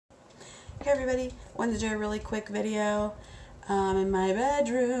Hey everybody, wanted to do a really quick video. I'm in my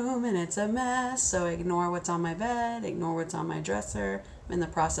bedroom and it's a mess, so ignore what's on my bed, ignore what's on my dresser. I'm in the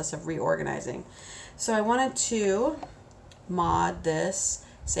process of reorganizing. So I wanted to mod this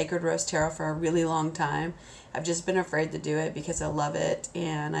Sacred Rose Tarot for a really long time. I've just been afraid to do it because I love it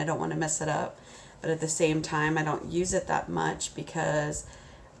and I don't want to mess it up. But at the same time, I don't use it that much because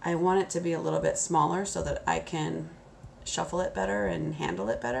I want it to be a little bit smaller so that I can shuffle it better and handle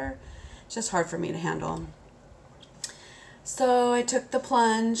it better. It's just hard for me to handle. So I took the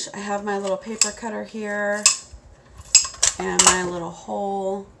plunge. I have my little paper cutter here and my little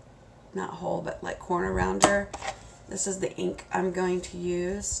hole, not hole, but like corner rounder. This is the ink I'm going to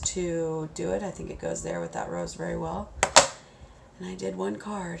use to do it. I think it goes there with that rose very well. And I did one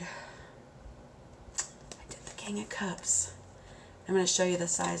card. I did the King of Cups. I'm going to show you the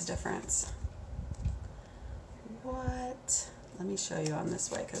size difference. What? Let me show you on this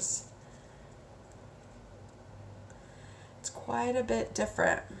way because it's quite a bit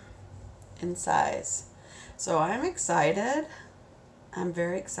different in size. So I'm excited. I'm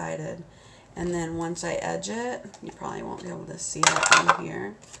very excited. And then once I edge it, you probably won't be able to see it on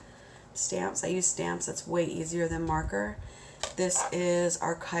here. Stamps. I use stamps. It's way easier than marker. This is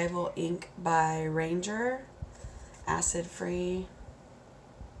Archival Ink by Ranger. Acid free.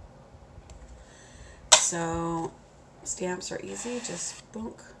 So stamps are easy. Just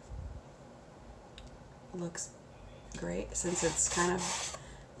boonk. Looks great since it's kind of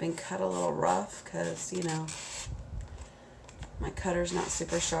been cut a little rough because, you know, my cutter's not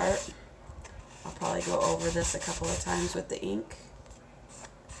super sharp. I'll probably go over this a couple of times with the ink.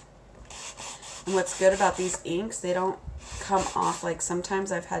 And what's good about these inks, they don't come off. Like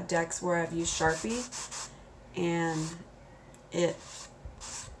sometimes I've had decks where I've used Sharpie and it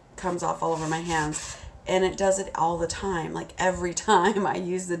comes off all over my hands. And it does it all the time. Like every time I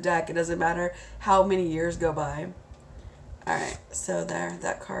use the deck, it doesn't matter how many years go by. Alright, so there,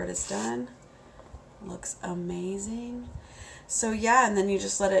 that card is done. Looks amazing. So yeah, and then you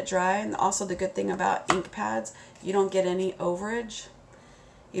just let it dry. And also the good thing about ink pads, you don't get any overage.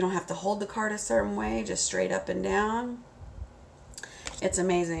 You don't have to hold the card a certain way, just straight up and down. It's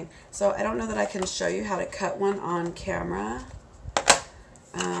amazing. So I don't know that I can show you how to cut one on camera.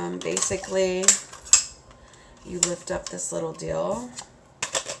 Basically, you lift up this little deal,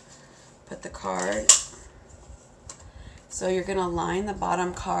 put the card. So you're going to line the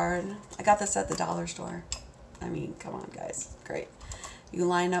bottom card. I got this at the dollar store. I mean, come on guys, great. You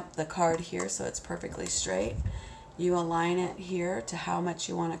line up the card here so it's perfectly straight. You align it here to how much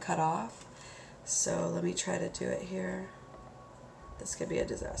you want to cut off. So let me try to do it here. This could be a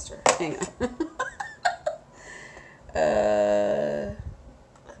disaster. Hang on. Let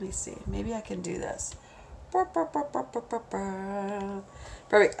me see. Maybe I can do this.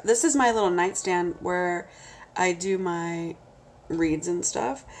 Perfect. This is my little nightstand where I do my reads and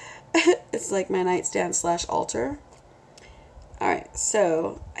stuff. It's like my nightstand / altar. Alright,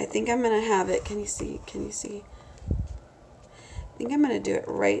 so I think I'm going to have it. Can you see? Can you see? I think I'm going to do it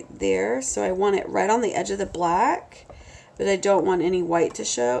right there. So I want it right on the edge of the black, but I don't want any white to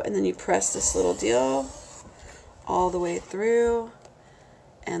show. And then you press this little deal all the way through.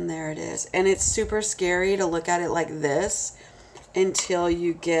 And there it is. And it's super scary to look at it like this until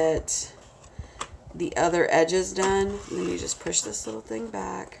you get the other edges done. And then you just push this little thing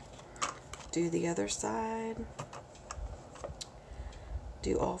back. Do the other side.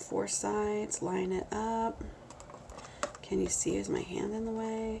 Do all 4 sides. Line it up. Can you see? Is my hand in the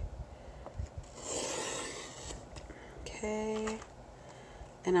way? Okay.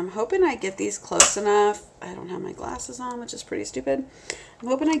 And I'm hoping I get these close enough. I don't have my glasses on, which is pretty stupid. I'm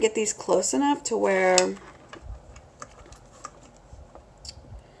hoping I get these close enough to where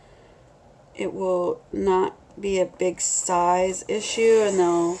it will not be a big size issue and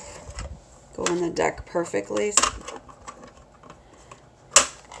they'll go in the deck perfectly.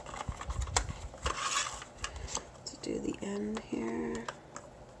 To do the end here.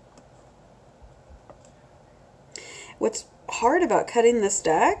 What's hard about cutting this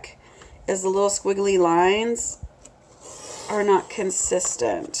deck is the little squiggly lines are not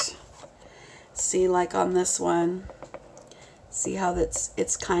consistent. See, like on this one, see how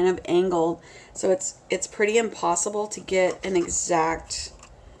it's kind of angled, so it's pretty impossible to get an exact,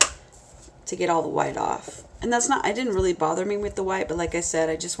 to get all the white off. And that's not, it didn't really bother me with the white, but like I said,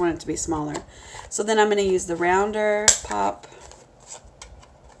 I just want it to be smaller. So then I'm going to use the rounder, pop,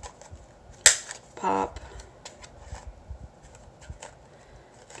 pop,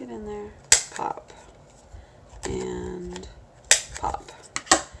 get in there, pop, and pop.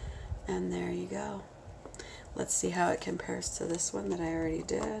 And there you go. Let's see how it compares to this one that I already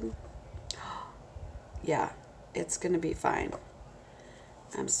did. yeah, it's going to be fine.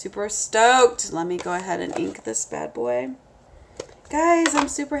 I'm super stoked. Let me go ahead and ink this bad boy. Guys, I'm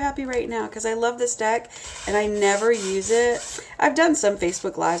super happy right now because I love this deck and I never use it. I've done some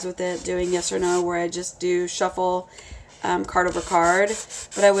Facebook Lives with it, doing yes or no, where I just do shuffle card over card.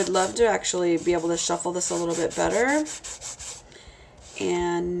 But I would love to actually be able to shuffle this a little bit better.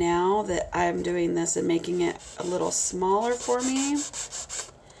 And now that I'm doing this and making it a little smaller for me,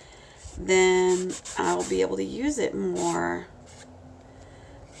 then I'll be able to use it more.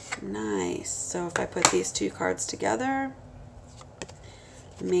 Nice. So if I put these two cards together,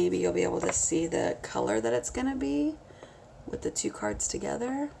 maybe you'll be able to see the color that it's going to be with the two cards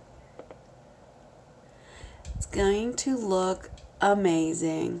together. It's going to look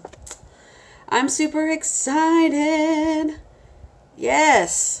amazing. I'm super excited.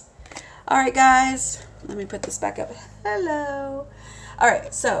 Yes. All right, guys. Let me put this back up. Hello. All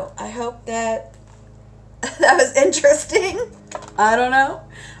right. So I hope that that was interesting. I don't know.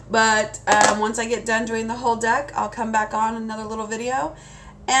 But once I get done doing the whole deck, I'll come back on another little video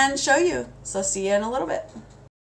and show you. So see you in a little bit.